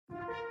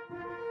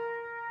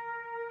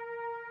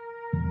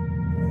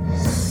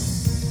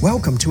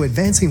Welcome to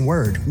Advancing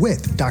Word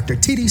with Dr.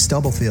 T.D.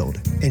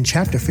 Stubblefield. In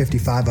chapter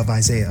 55 of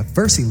Isaiah,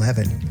 verse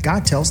 11,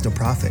 God tells the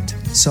prophet,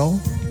 "So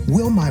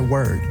will my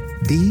word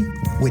be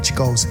which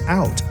goes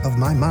out of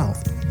my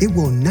mouth. It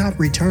will not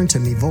return to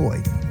me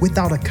void,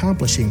 without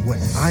accomplishing what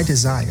I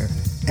desire,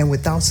 and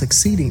without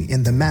succeeding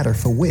in the matter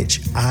for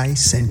which I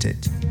sent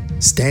it."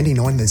 Standing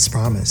on this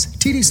promise,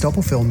 T.D.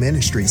 Stubblefield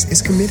Ministries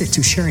is committed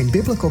to sharing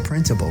biblical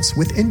principles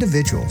with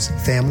individuals,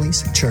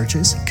 families,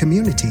 churches,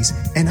 communities,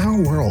 and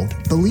our world,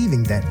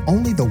 believing that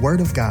only the Word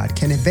of God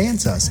can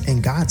advance us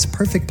in God's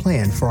perfect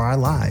plan for our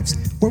lives,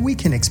 where we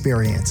can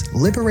experience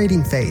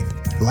liberating faith,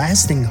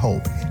 lasting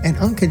hope, and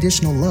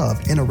unconditional love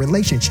in a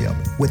relationship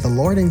with the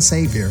Lord and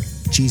Savior,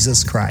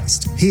 Jesus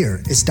Christ.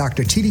 Here is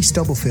Dr. T.D.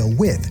 Stubblefield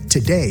with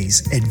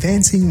today's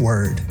Advancing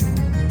Word.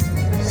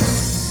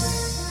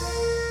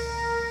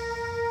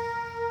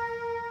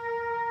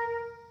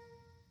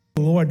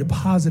 The Lord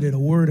deposited a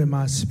word in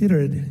my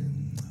spirit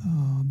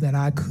that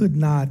I could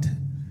not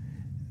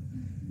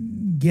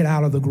get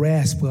out of the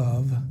grasp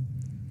of.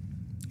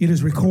 It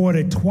is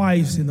recorded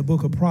twice in the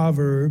book of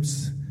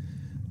Proverbs.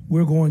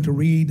 We're going to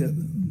read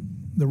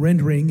the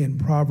rendering in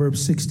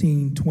Proverbs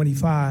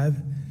 16:25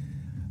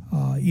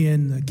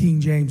 in the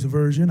King James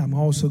Version. I'm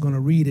also going to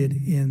read it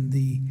in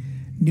the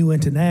New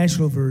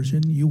International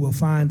Version. You will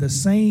find the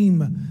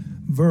same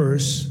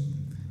verse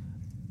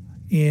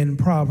in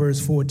Proverbs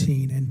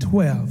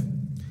 14:12.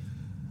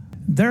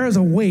 There is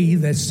a way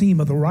that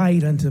seemeth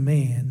right unto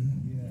man,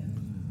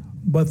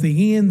 but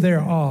the end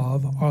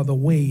thereof are the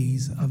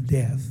ways of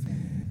death.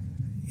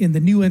 In the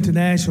New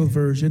International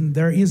Version,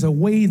 there is a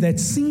way that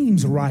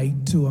seems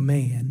right to a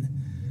man.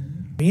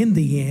 In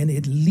the end,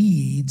 it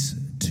leads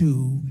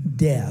to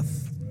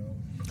death.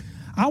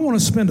 I want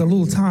to spend a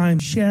little time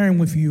sharing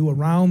with you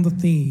around the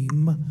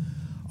theme,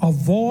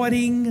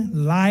 avoiding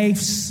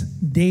life's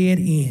dead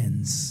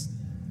ends.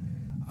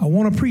 I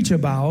want to preach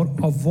about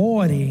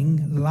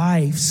avoiding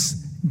life's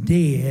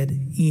dead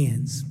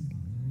ends.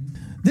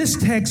 This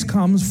text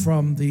comes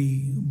from the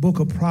book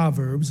of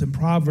Proverbs, and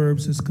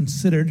Proverbs is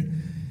considered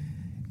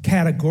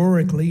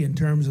categorically in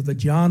terms of the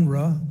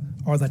genre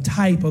or the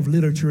type of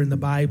literature in the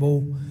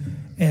Bible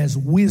as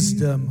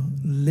wisdom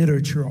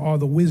literature or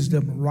the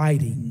wisdom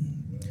writing.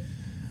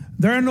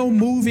 There are no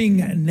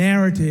moving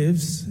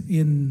narratives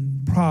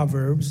in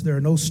Proverbs. There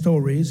are no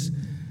stories.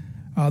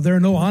 There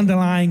are no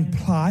underlying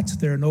plots.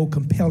 There are no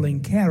compelling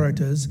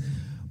characters.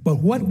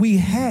 But what we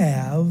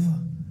have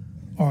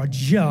are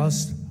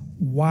just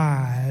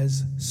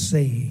wise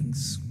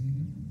sayings.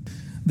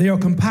 They are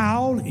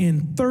compiled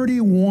in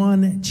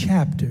 31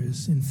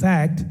 chapters. In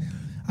fact,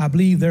 I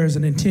believe there's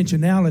an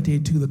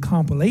intentionality to the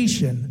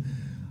compilation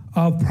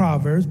of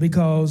Proverbs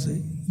because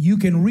you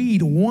can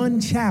read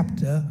one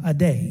chapter a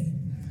day.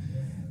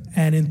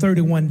 And in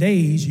 31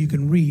 days, you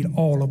can read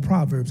all of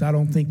Proverbs. I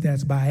don't think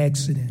that's by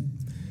accident.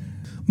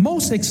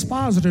 Most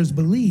expositors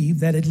believe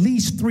that at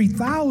least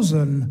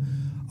 3,000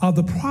 of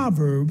the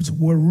Proverbs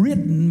were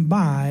written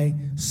by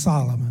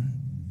Solomon,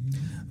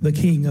 the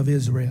king of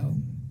Israel.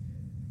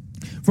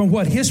 From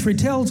what history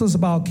tells us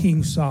about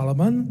King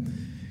Solomon,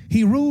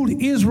 he ruled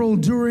Israel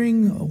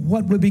during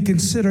what would be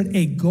considered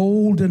a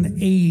golden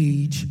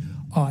age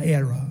or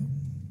era.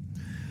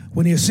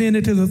 When he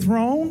ascended to the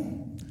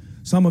throne,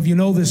 some of you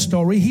know this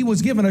story, he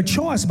was given a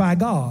choice by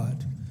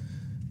God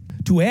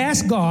to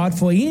ask God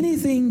for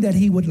anything that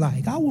he would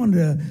like. I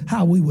wonder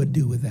how we would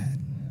do with that.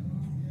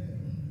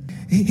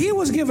 He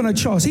was given a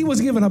choice. He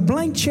was given a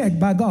blank check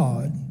by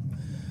God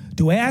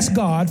to ask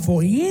God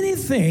for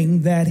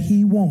anything that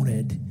he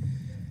wanted.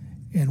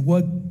 And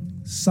what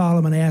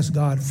Solomon asked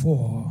God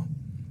for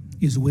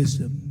is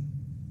wisdom.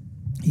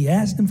 He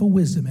asked him for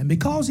wisdom. And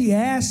because he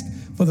asked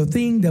for the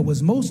thing that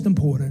was most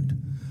important,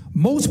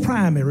 most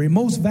primary,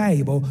 most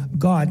valuable,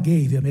 God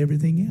gave him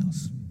everything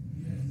else.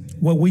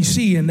 What we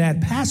see in that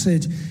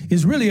passage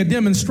is really a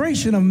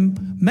demonstration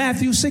of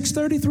Matthew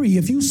 6:33.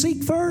 If you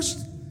seek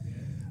first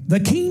the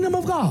kingdom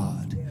of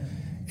God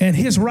and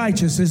his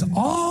righteousness,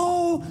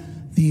 all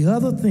the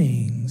other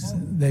things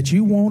that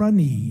you want or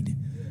need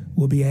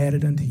will be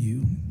added unto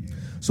you.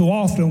 So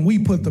often we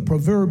put the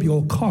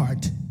proverbial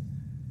cart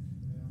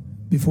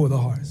before the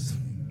horse.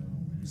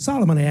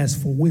 Solomon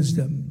asked for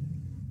wisdom.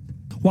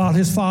 While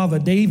his father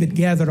David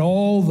gathered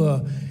all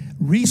the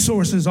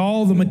resources,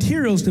 all the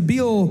materials to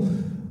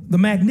build the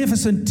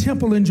magnificent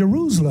temple in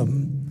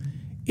Jerusalem,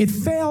 it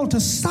fell to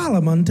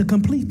Solomon to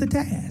complete the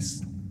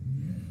task.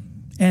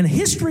 And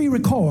history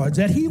records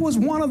that he was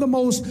one of the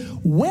most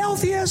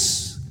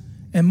wealthiest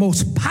and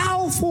most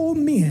powerful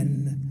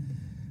men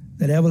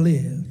that ever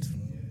lived.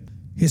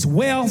 His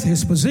wealth,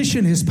 his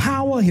position, his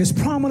power, his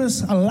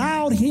prominence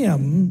allowed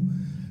him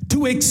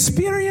to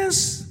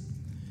experience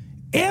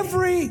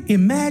every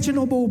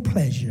imaginable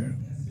pleasure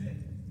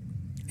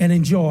and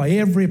enjoy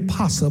every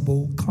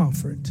possible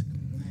comfort.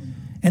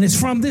 And it's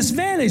from this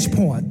vantage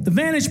point, the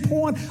vantage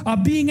point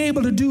of being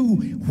able to do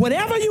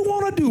whatever you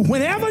want to do,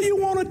 whenever you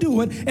want to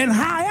do it, and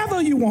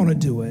however you want to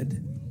do it,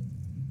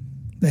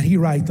 that he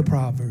writes the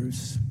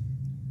Proverbs.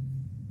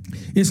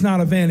 It's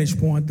not a vantage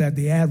point that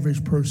the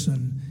average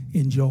person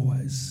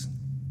enjoys.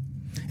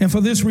 And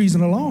for this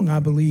reason alone, I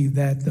believe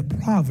that the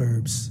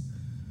Proverbs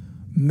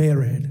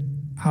merit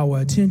our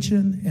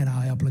attention and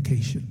our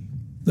application.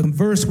 The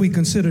verse we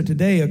consider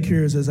today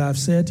occurs, as I've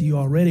said to you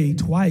already,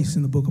 twice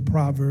in the book of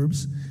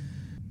Proverbs.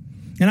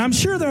 And I'm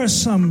sure there's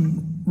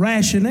some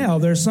rationale,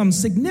 there's some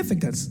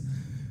significance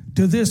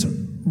to this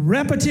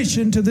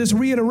repetition, to this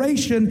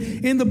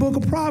reiteration in the book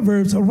of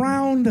Proverbs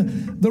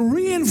around the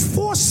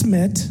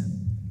reinforcement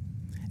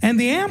and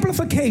the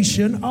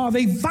amplification of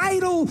a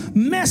vital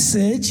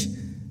message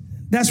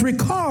that's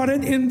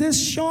recorded in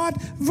this short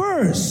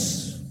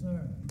verse.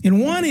 In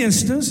one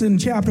instance, in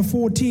chapter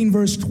 14,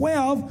 verse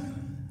 12,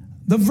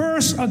 the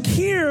verse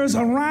occurs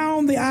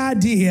around the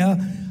idea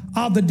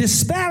of the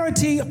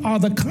disparity or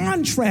the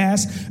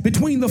contrast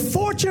between the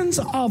fortunes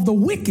of the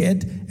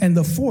wicked and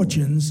the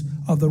fortunes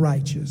of the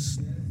righteous.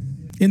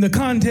 In the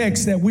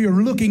context that we are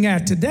looking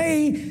at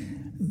today,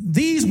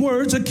 these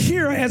words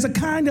occur as a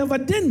kind of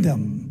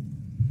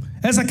addendum,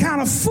 as a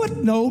kind of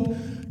footnote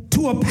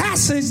to a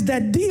passage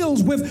that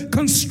deals with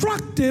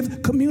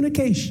constructive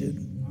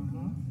communication.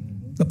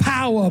 The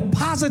power of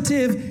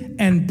positive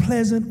and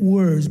pleasant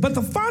words. But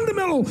the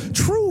fundamental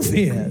truth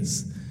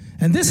is,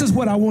 and this is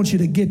what I want you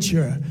to get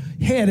your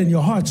head and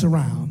your hearts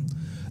around.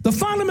 The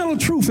fundamental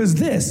truth is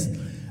this,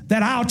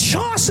 that our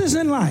choices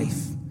in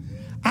life,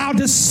 our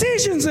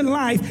decisions in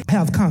life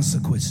have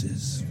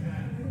consequences.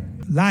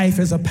 Life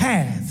is a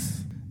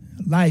path.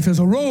 Life is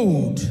a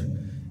road.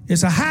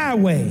 It's a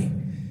highway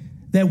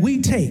that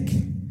we take.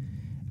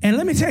 And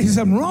let me tell you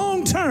something,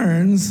 wrong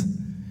turns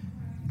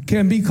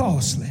can be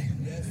costly.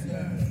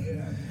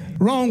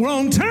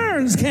 Wrong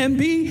turns can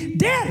be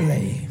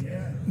deadly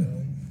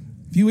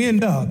if you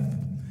end up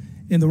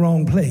in the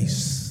wrong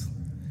place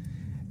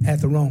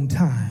at the wrong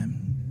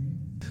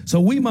time. So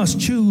we must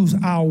choose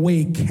our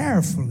way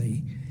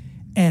carefully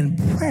and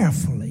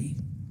prayerfully,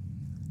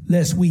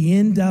 lest we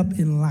end up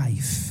in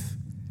life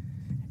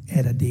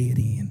at a dead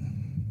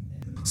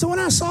end. So when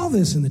I saw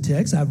this in the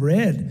text, I've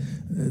read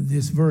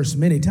this verse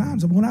many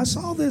times, but when I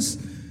saw this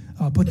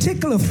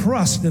particular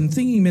thrust and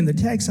theme in the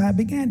text, I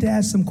began to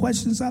ask some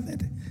questions of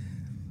it.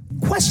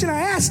 Question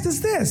I asked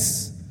is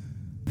this: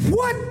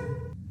 what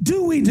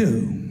do we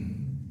do,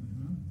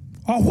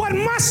 or what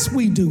must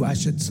we do, I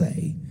should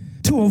say,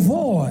 to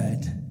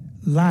avoid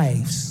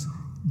life's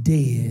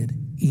dead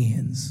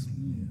ends?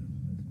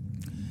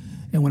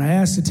 And when I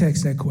asked the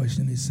text that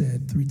question, it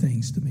said three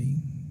things to me.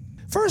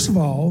 First of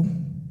all,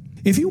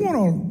 if you want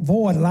to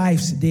avoid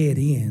life's dead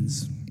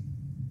ends,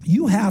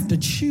 you have to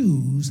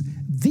choose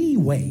the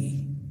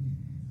way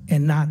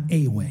and not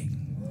a way.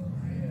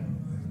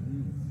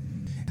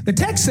 The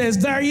text says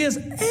there is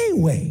a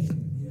way.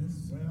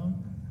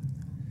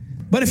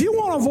 But if you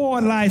want to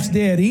avoid life's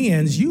dead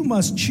ends, you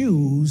must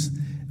choose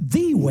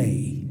the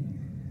way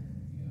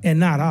and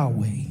not our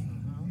way.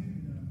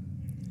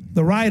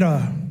 The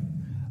writer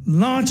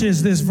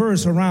launches this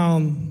verse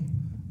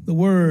around the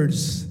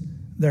words,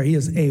 there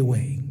is a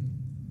way.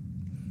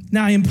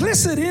 Now,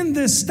 implicit in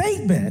this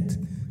statement,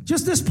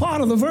 just this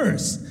part of the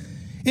verse,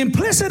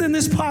 implicit in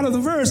this part of the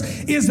verse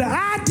is the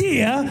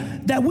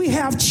idea that we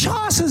have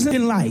choices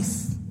in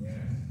life.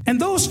 And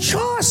those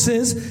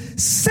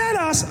choices set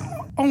us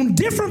on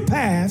different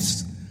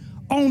paths,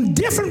 on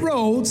different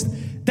roads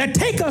that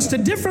take us to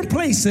different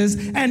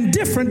places and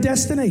different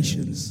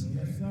destinations.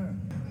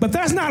 But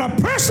there's not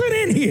a person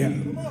in here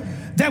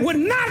that would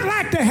not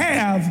like to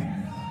have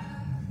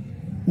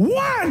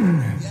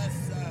one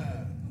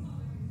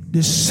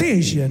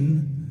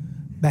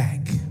decision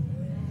back.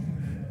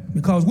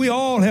 Because we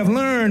all have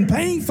learned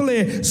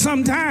painfully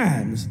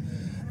sometimes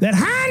that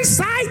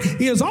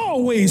hindsight is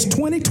always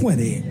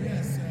 20/20.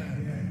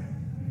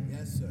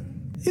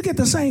 You get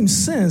the same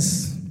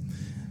sense,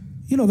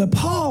 that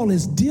Paul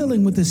is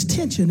dealing with this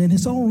tension in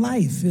his own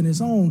life, in his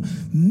own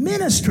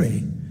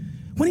ministry.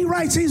 When he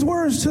writes these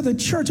words to the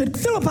church at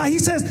Philippi, he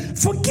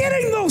says,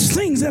 forgetting those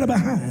things that are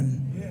behind,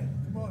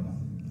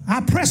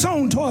 I press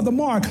on toward the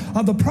mark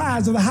of the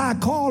prize of the high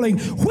calling,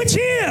 which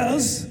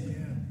is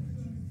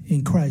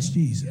in Christ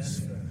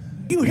Jesus.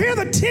 You hear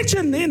the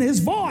tension in his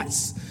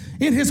voice,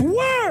 in his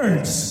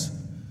words,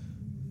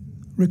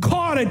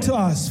 recorded to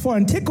us for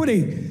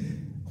antiquity,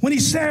 when he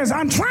says,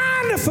 I'm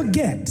trying to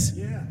forget.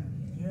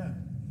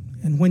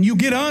 And when you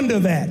get under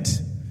that,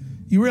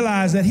 you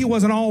realize that he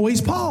wasn't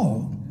always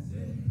Paul.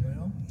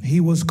 He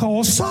was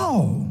called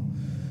Saul,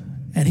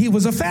 and he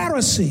was a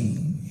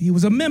Pharisee. He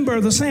was a member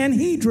of the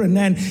Sanhedrin,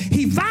 and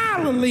he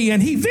violently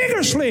and he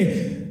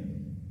vigorously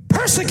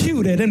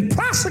persecuted and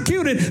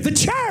prosecuted the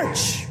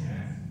church.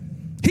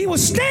 He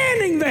was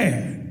standing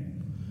there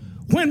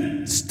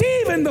when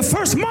Stephen, the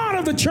first martyr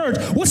of the church,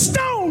 was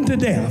stoned to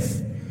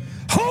death,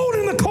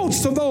 holding the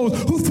coats of those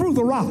who threw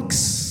the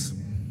rocks.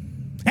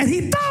 And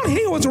he thought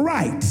he was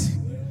right.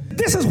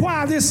 This is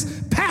why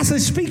this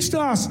passage speaks to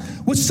us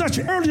with such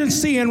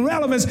urgency and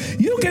relevance.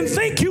 You can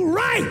think you're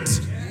right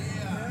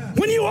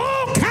when you're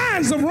all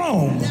kinds of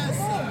wrong.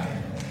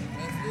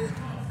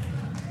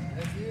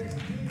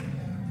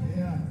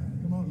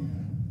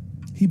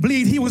 He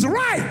believed he was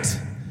right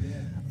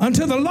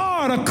until the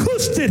Lord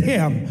accosted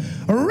him,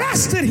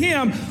 arrested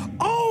him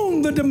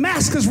on the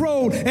Damascus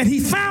road, and he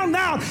found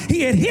out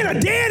he had hit a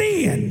dead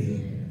end.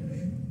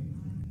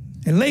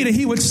 And later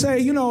he would say,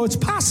 it's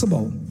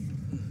possible.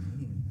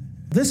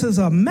 This is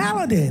a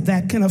malady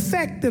that can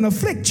affect and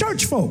afflict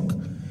church folk.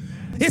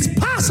 It's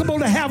possible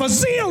to have a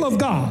zeal of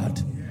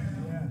God,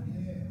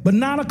 but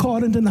not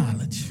according to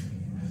knowledge.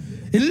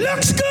 It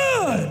looks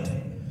good.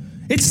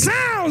 It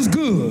sounds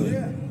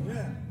good,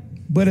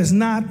 but it's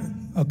not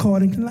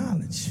according to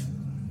knowledge,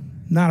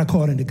 not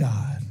according to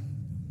God.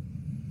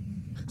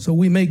 So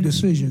we make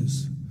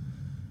decisions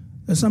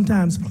that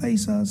sometimes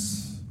place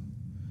us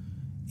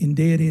in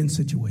dead-end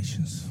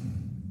situations.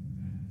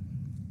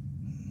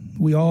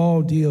 We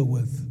all deal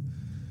with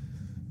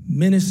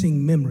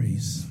menacing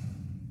memories,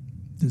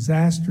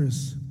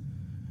 disastrous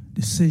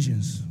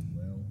decisions,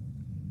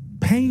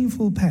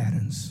 painful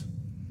patterns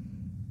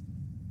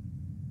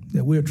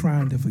that we're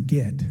trying to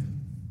forget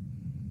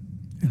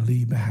and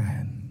leave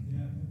behind.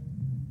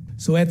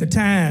 So at the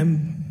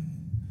time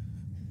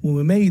when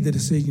we made the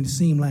decision, it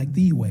seemed like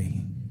the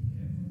way,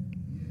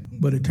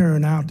 but it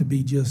turned out to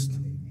be just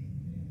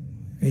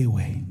a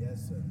way.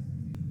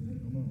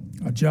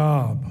 A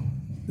job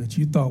that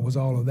you thought was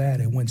all of that,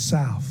 it went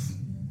south.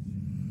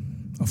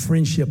 A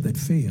friendship that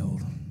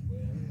failed.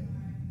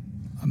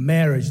 A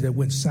marriage that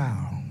went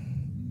sour.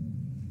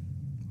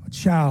 A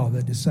child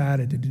that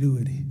decided to do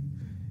it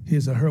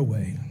his or her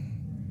way.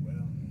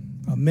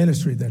 A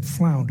ministry that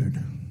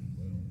floundered.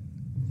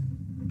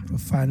 A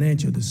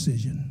financial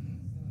decision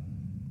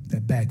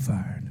that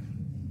backfired.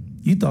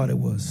 You thought it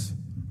was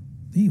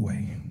the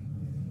way,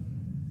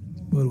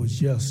 but it was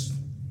just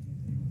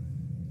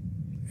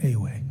a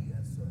way.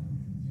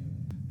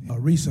 A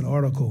recent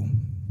article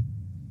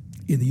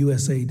in the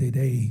USA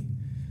Today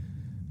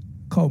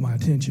caught my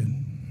attention.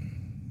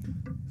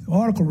 The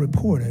article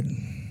reported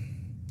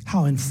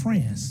how in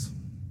France,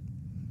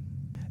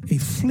 a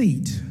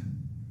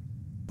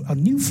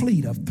new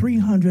fleet of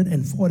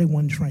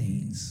 341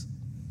 trains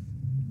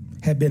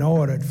had been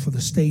ordered for the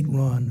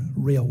state-run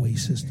railway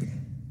system.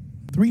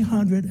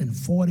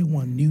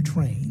 341 new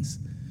trains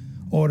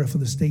ordered for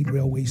the state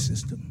railway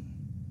system.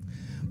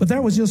 But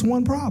there was just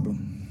one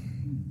problem.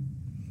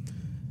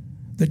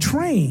 The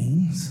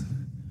trains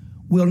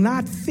will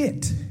not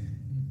fit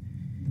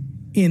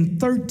in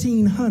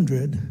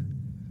 1,300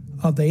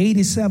 of the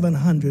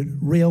 8,700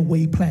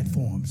 railway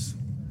platforms.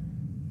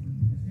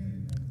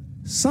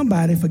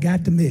 Somebody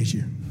forgot to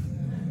measure.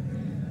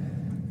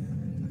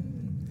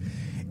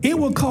 It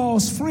will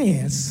cost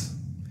France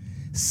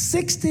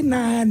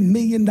 $69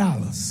 million,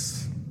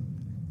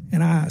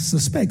 and I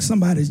suspect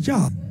somebody's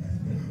job,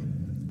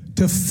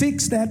 to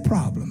fix that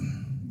problem.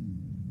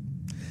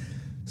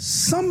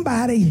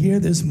 Somebody here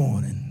this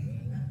morning,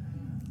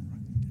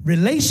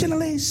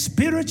 relationally,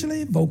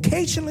 spiritually,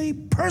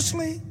 vocationally,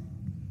 personally,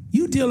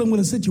 you dealing with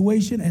a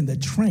situation and the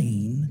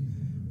train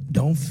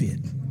don't fit.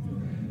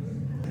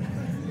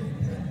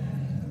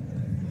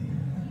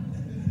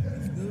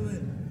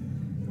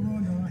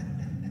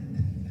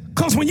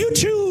 Because when you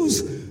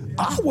choose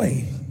our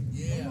way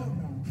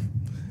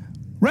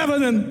rather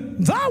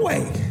than the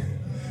way,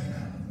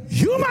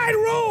 you might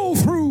roll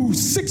through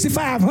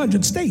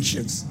 6,500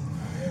 stations.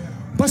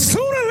 But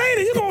sooner or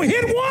later, you're going to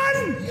hit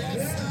one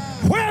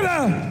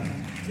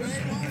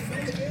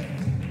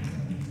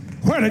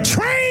where the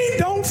train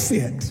don't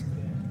fit.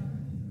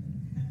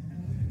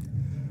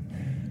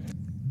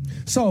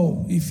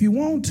 So if you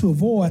want to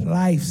avoid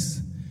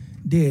life's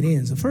dead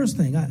ends, the first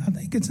thing, I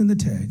think it's in the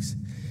text,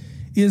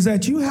 is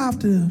that you have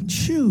to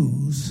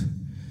choose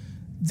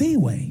the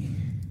way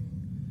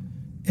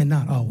and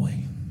not our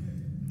way.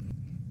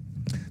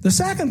 The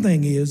second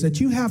thing is that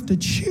you have to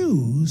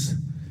choose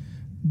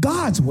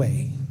God's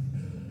way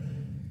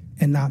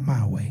and not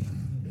my way.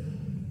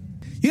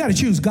 You got to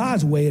choose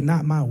God's way and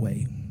not my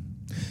way.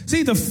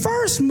 See, the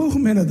first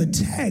movement of the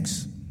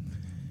text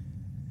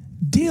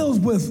deals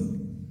with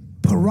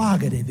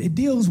prerogative. It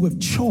deals with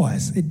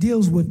choice. It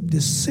deals with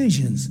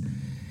decisions.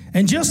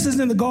 And just as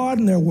in the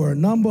garden there were a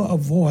number of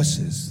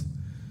voices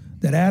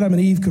that Adam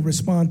and Eve could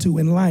respond to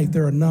in life,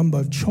 there are a number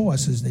of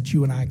choices that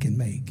you and I can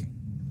make.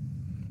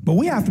 But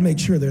we have to make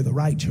sure they're the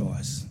right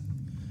choice.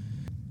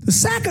 The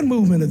second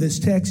movement of this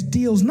text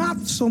deals not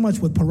so much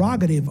with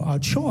prerogative or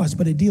choice,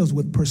 but it deals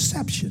with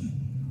perception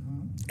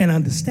and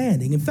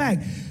understanding. In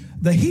fact,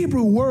 the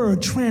Hebrew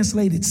word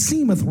translated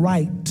seemeth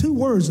right. Two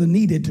words are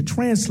needed to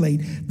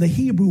translate the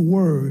Hebrew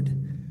word,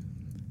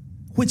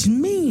 which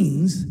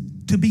means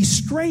to be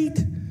straight,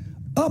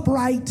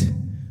 upright,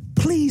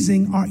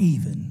 pleasing, or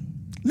even.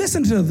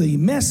 Listen to the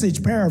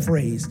Message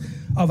paraphrase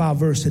of our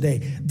verse today.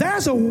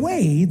 There's a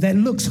way that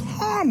looks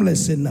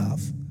harmless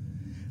enough.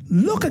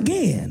 Look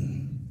again.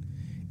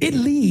 It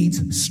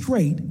leads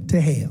straight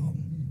to hell.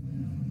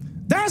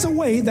 There's a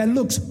way that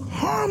looks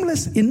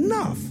harmless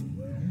enough,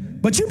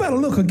 but you better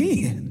look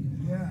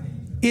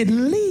again. It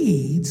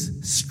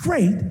leads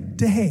straight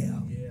to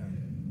hell.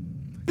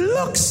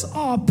 Looks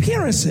or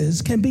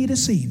appearances can be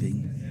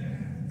deceiving,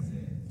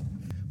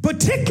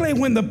 particularly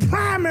when the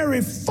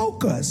primary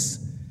focus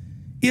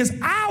is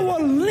our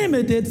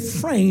limited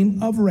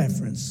frame of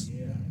reference.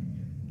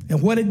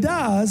 And what it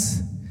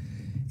does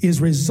is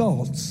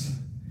results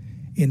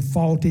in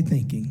faulty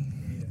thinking.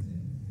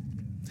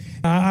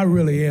 I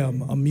really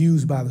am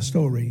amused by the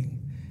story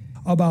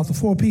about the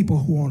 4 people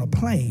who were on a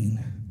plane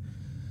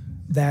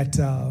that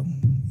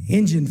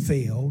engine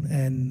failed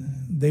and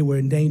they were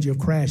in danger of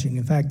crashing.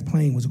 In fact, the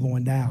plane was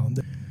going down.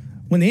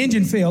 When the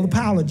engine failed, the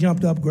pilot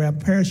jumped up,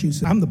 grabbed a parachute,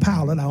 said, I'm the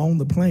pilot, I own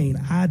the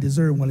plane, I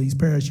deserve one of these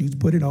parachutes,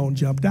 put it on,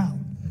 jumped out.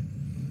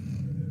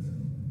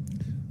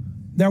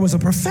 There was a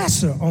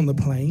professor on the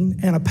plane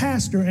and a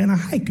pastor and a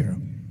hiker.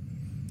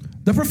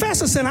 The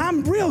professor said,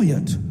 I'm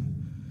brilliant.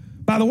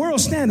 By the world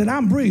standard,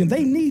 I'm brilliant.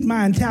 They need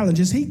my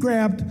intelligence. He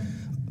grabbed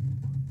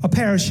a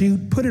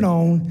parachute, put it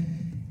on,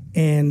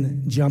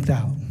 and jumped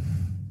out.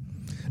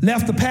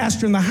 Left the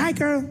pastor and the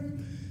hiker.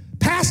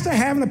 Pastor,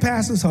 having a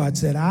pastor's heart,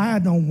 said, I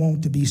don't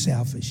want to be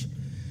selfish.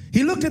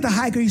 He looked at the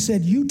hiker. He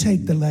said, you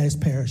take the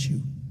last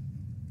parachute.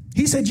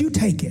 He said, you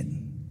take it.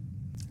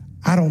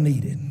 I don't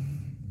need it.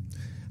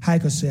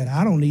 Hiker said,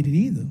 I don't need it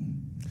either.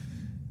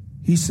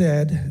 He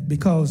said,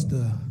 because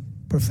the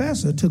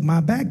professor took my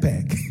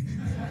backpack.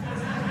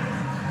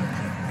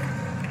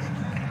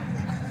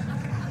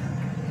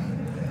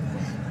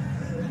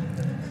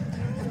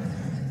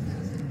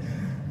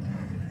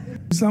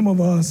 Some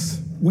of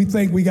us, we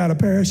think we got a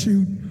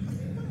parachute,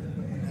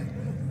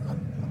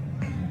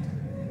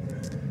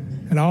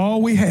 and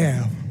all we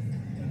have,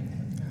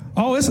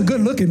 oh, it's a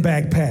good-looking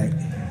backpack.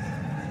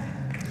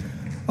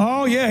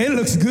 Oh, yeah, it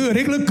looks good.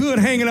 It looks good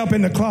hanging up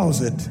in the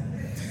closet.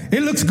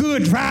 It looks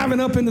good driving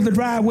up into the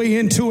driveway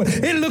into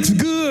it. It looks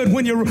good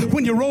when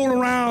you roll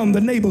around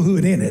the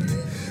neighborhood in it.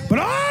 But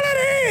all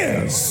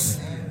it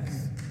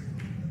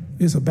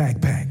is a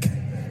backpack.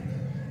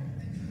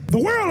 The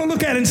world will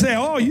look at it and say,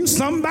 oh, you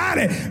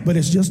somebody, but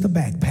it's just a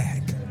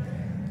backpack.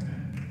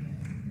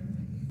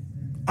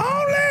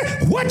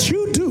 Only what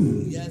you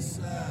do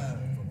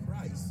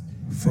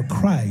for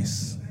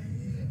Christ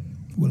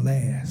will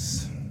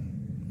last.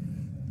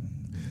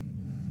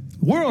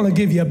 The world will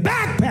give you a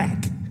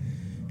backpack,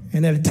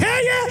 and they'll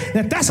tell you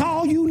that that's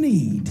all you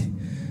need.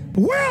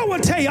 The world will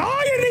tell you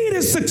all you need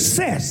is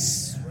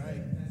success.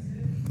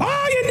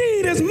 All you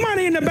need is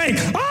money in the bank.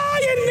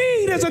 All you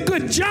need is a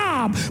good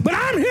job. But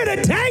I'm here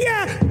to tell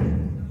you,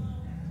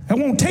 it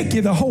won't take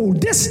you the whole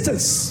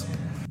distance.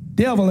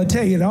 Devil will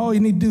tell you that all you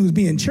need to do is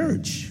be in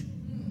church,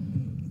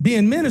 be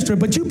in ministry,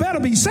 but you better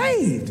be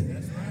saved.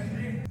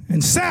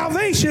 And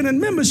salvation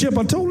and membership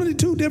are totally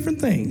 2 different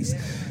things.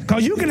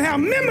 Because you can have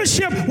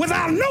membership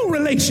without no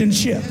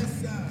relationship.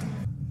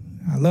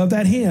 I love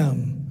that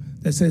hymn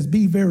that says,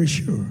 be very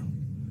sure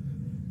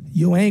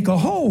your anchor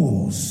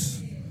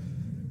holds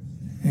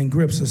and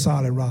grips a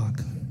solid rock.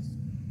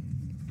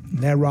 And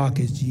that rock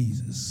is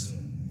Jesus.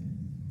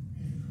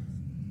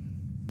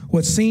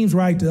 What seems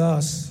right to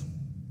us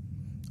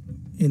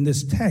in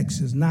this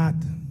text is not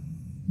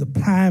the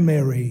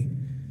primary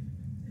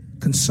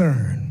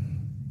concern.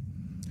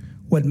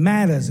 What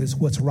matters is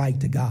what's right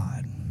to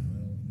God.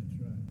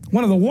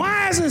 One of the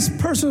wisest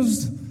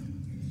persons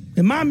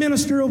in my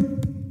ministerial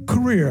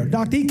career,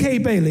 Dr. E.K.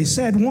 Bailey,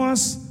 said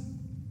once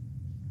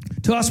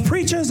to us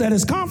preachers at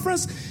his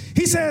conference,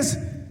 he says,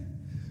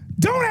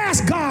 don't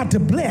ask God to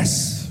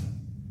bless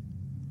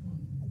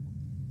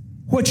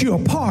what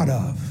you're a part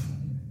of,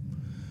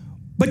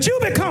 but you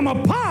become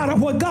a part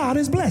of what God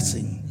is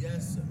blessing.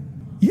 Yes, sir.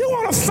 You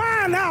want to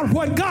find out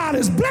what God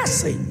is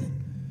blessing,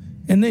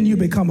 and then you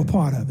become a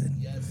part of it.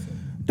 Yes, sir.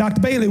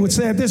 Dr. Bailey would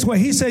say it this way.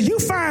 He says, you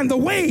find the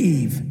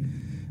wave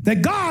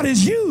that God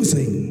is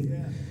using,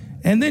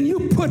 and then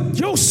you put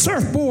your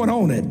surfboard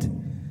on it,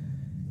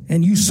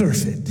 and you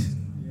surf it.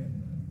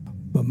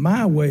 But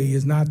my way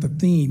is not the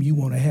theme you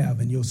want to have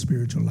in your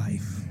spiritual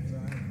life.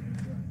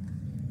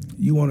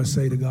 You want to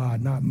say to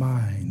God, not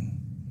mine,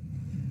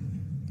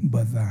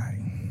 but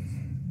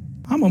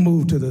thine. I'm going to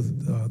move to the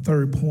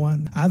third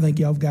point. I think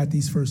y'all have got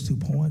these first 2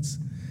 points.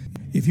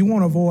 If you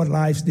want to avoid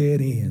life's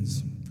dead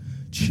ends,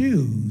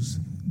 choose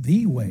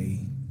the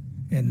way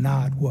and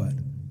not what?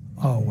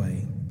 Our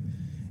way.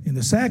 In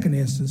the second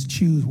instance,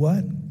 choose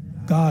what?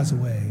 God's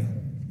way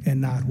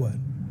and not what?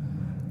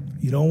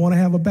 You don't want to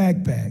have a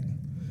backpack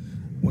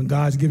when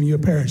God's giving you a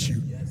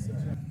parachute.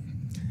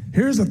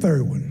 Here's the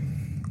third one.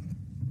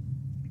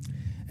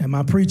 And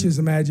my preacher's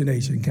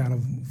imagination kind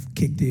of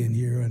kicked in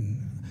here, and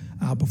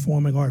our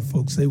performing art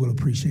folks, they will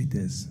appreciate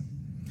this.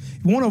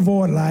 If you want to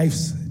avoid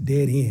life's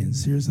dead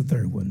ends, here's the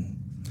third one.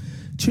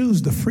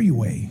 Choose the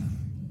freeway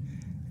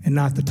and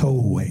not the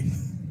tollway.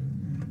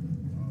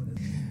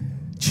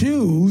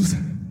 Choose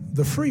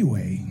the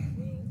freeway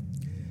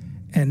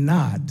and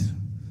not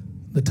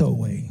the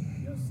tollway.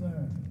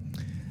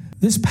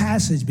 This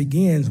passage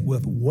begins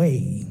with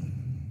way,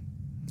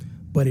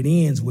 but it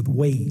ends with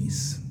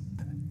ways.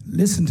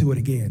 Listen to it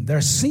again.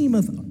 There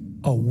seemeth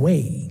a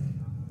way,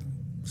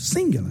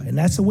 singular, and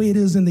that's the way it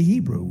is in the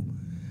Hebrew.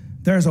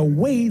 There's a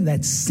way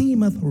that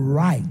seemeth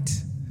right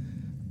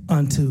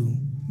unto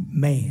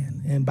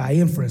man, and by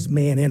inference,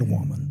 man and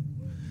woman.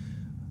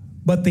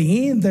 But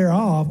the end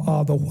thereof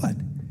are the what?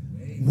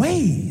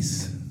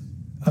 ways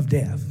of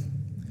death.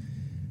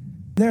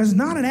 There's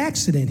not an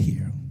accident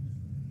here.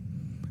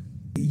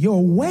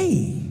 Your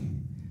way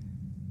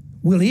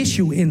will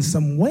issue in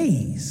some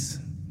ways.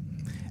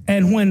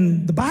 And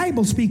when the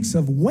Bible speaks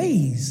of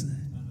ways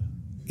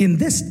in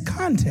this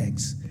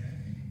context,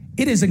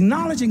 it is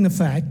acknowledging the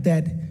fact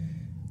that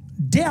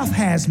death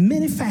has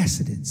many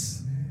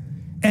facets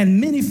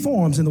and many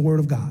forms in the Word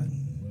of God.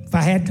 If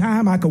I had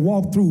time, I could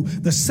walk through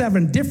the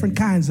 7 different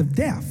kinds of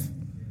death.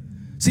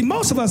 See,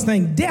 most of us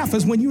think death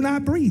is when you're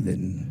not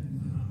breathing.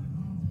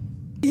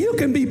 You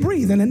can be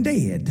breathing and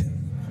dead.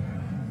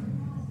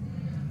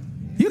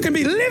 You can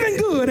be living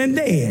good and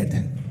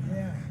dead.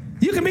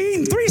 You can be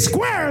eating 3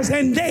 squares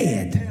and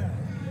dead.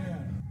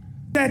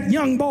 That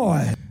young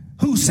boy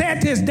who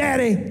said to his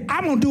daddy,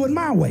 I'm going to do it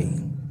my way,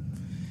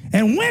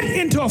 and went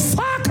into a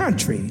far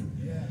country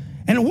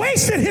and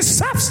wasted his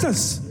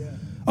substance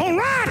on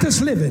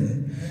riotous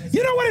living.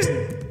 You know what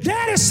his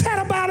daddy said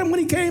about him when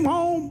he came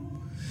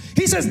home?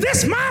 He says,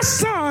 this my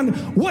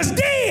son was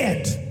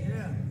dead,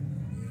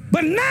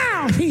 but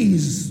now he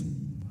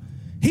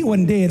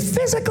wasn't dead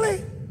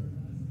physically,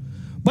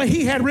 but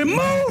he had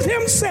removed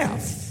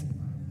himself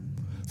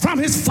from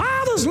his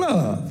father's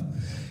love,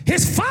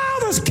 his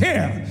father's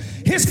care,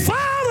 his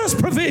father's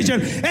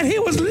provision, and he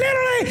was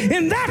literally,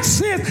 in that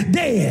sense,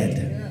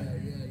 dead.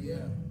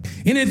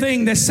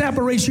 Anything that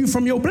separates you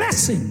from your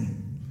blessing,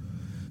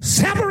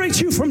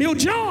 separates you from your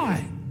joy,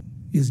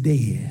 is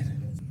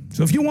dead.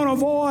 So if you want to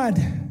avoid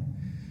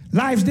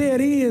life's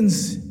dead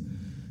ends,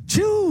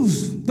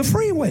 choose the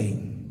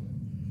freeway,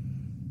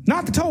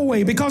 not the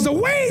tollway, because the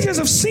wages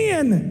of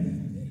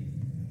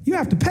sin you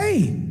have to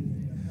pay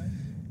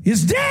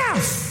is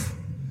death,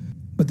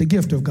 but the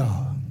gift of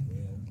God.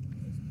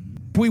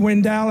 We were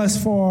in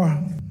Dallas for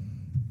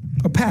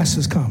a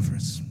pastor's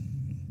conference.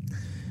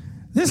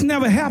 This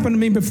never happened to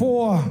me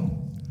before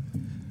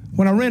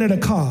when I rented a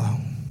car.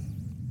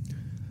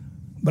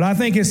 But I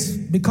think it's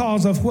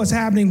because of what's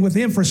happening with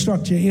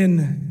infrastructure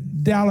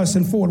in Dallas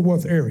and Fort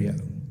Worth area.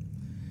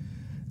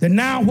 That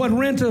now what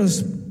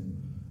renters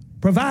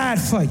provide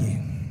for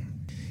you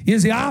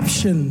is the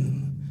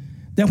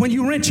option that when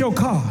you rent your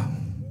car,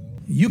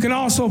 you can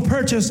also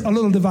purchase a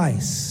little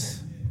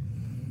device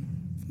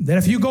that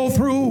if you go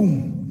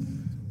through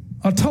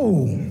a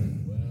toll,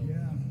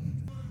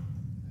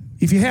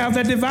 if you have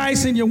that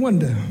device in your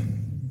window,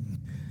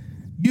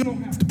 you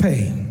don't have to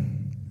pay.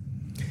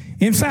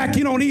 In fact,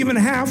 you don't even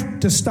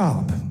have to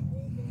stop,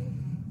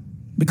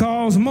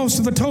 because most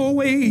of the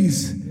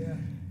tollways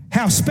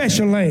have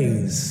special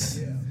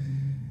lanes.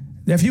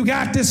 If you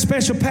got this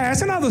special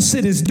pass, and other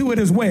cities do it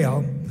as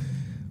well,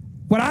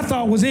 what I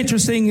thought was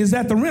interesting is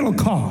that the rental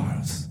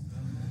cars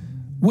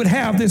would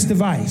have this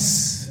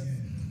device.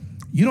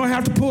 You don't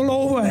have to pull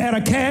over at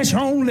a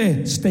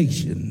cash-only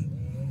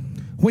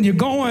station when you're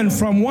going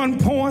from one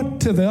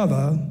point to the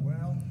other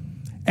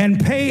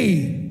and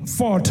pay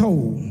for a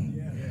toll.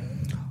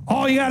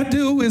 All you got to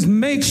do is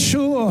make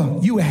sure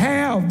you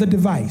have the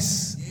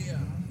device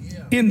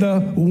in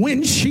the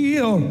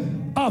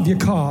windshield of your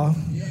car.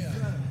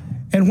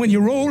 And when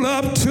you roll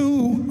up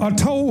to a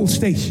toll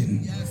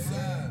station,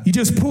 you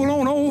just pull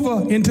on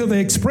over into the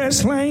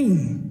express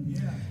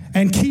lane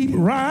and keep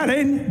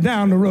riding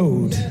down the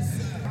road.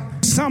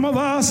 Some of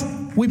us,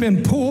 we've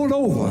been pulled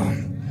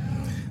over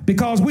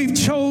because we've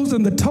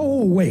chosen the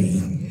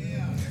tollway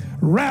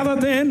rather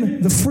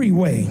than the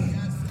freeway.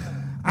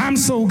 I'm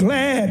so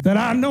glad that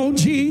I know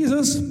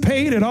Jesus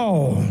paid it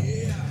all,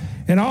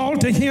 and all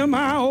to him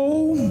I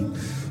owe.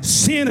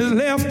 Sin has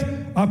left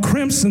a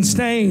crimson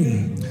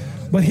stain,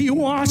 but he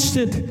washed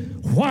it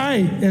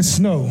white as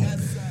snow.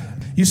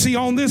 You see,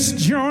 on this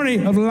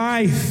journey of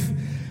life,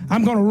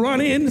 I'm going to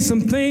run into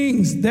some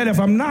things that if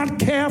I'm not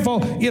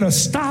careful, it'll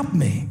stop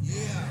me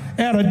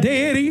at a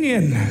dead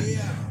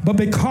end. But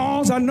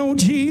because I know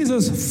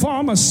Jesus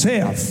for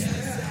myself,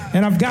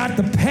 and I've got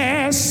the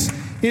past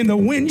in the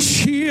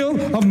windshield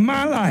of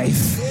my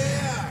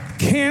life,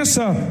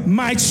 cancer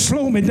might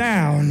slow me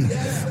down,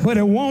 but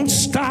it won't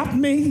stop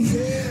me.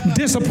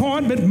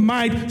 Disappointment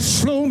might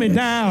slow me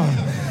down,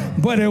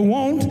 but it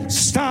won't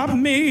stop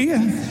me.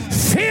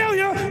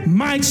 Failure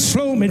might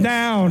slow me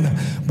down,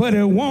 but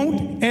it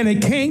won't and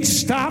it can't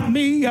stop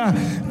me.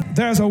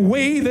 There's a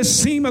way that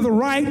seemeth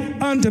right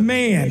unto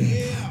man,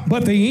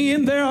 but the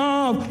end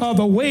thereof are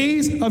the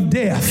ways of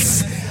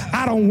death.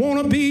 I don't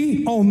want to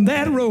be on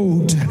that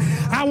road.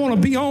 I want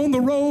to be on the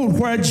road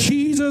where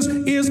Jesus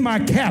is my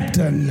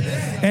captain,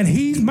 and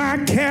he's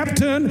my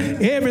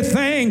captain.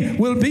 Everything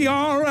will be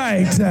all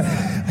right.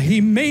 He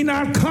may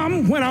not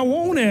come when I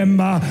want him,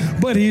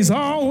 but he's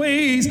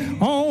always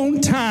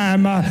on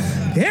time.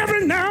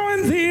 Every now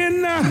and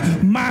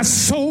then, my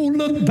soul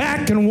look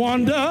back and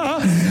wonder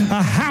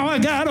how I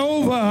got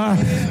over.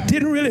 Didn't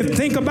didn't really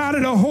think about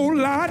it a whole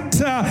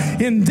lot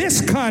in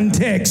this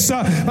context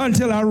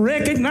until I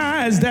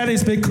recognized that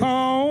it's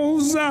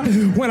because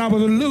when I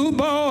was a little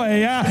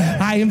boy,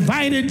 I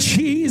invited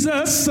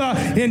Jesus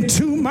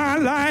into my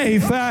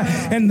life,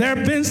 and there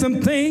have been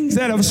some things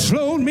that have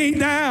slowed me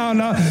down,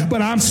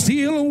 but I'm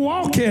still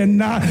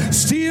walking,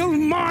 still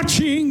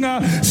marching,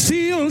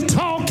 still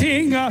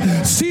talking,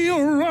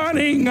 still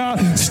running,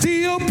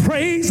 still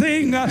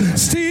praising,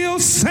 still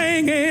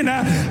singing.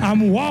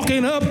 I'm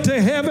walking up to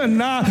heaven.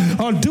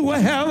 Do I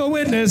have a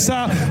witness?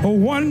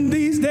 One of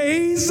these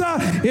days,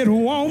 it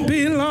won't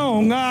be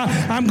long.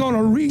 I'm going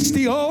to reach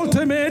the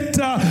ultimate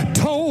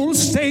toll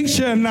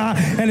station,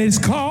 and it's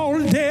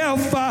called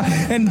death.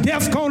 And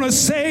death's going to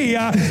say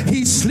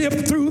he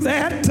slipped through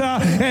that,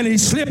 and he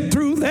slipped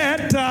through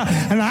that,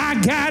 and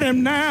I got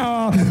him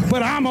now.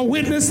 But I'm a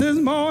witness this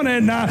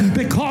morning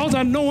because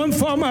I know him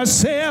for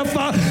myself.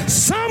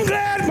 Some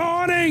glad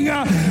morning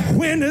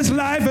when this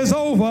life is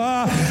over,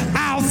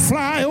 I'll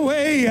fly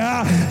away.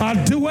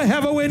 Do I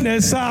have a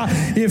witness?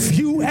 If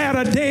you at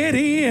a dead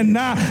end,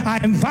 I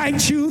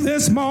invite you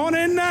this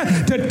morning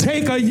to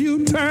take a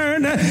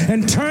U-turn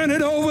and turn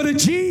it over to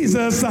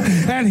Jesus,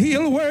 and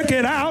he'll work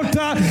it out.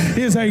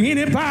 Is there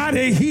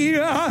anybody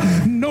here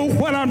know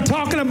what I'm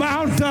talking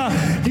about?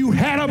 You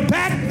had a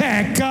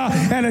backpack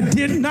and it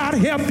did not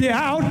help you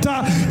out.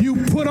 You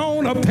put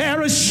on a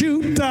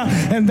parachute,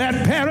 and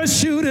that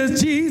parachute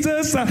is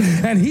Jesus,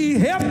 and he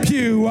helped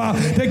you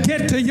to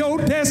get to your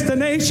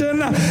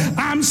destination.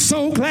 I'm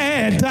so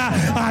glad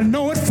I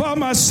know it for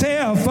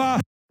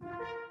myself.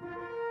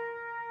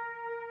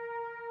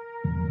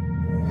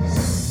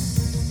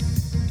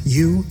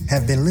 You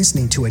have been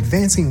listening to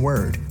Advancing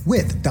Word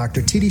with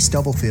Dr. T.D.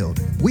 Stubblefield.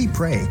 We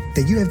pray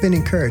that you have been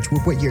encouraged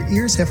with what your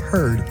ears have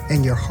heard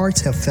and your hearts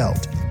have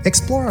felt.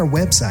 Explore our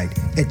website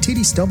at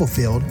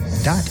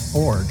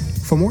tdstubblefield.org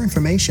for more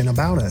information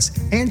about us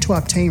and to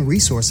obtain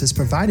resources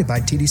provided by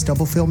T.D.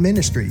 Stubblefield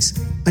Ministries.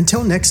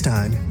 Until next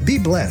time, be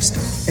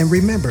blessed, and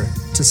remember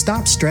to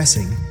stop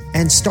stressing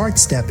and start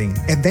stepping,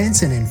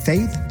 advancing in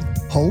faith,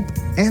 hope,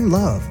 and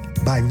love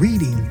by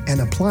reading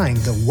and applying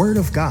the Word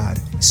of God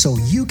so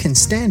you can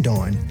stand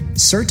on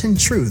certain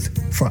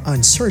truth for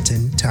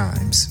uncertain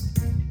times.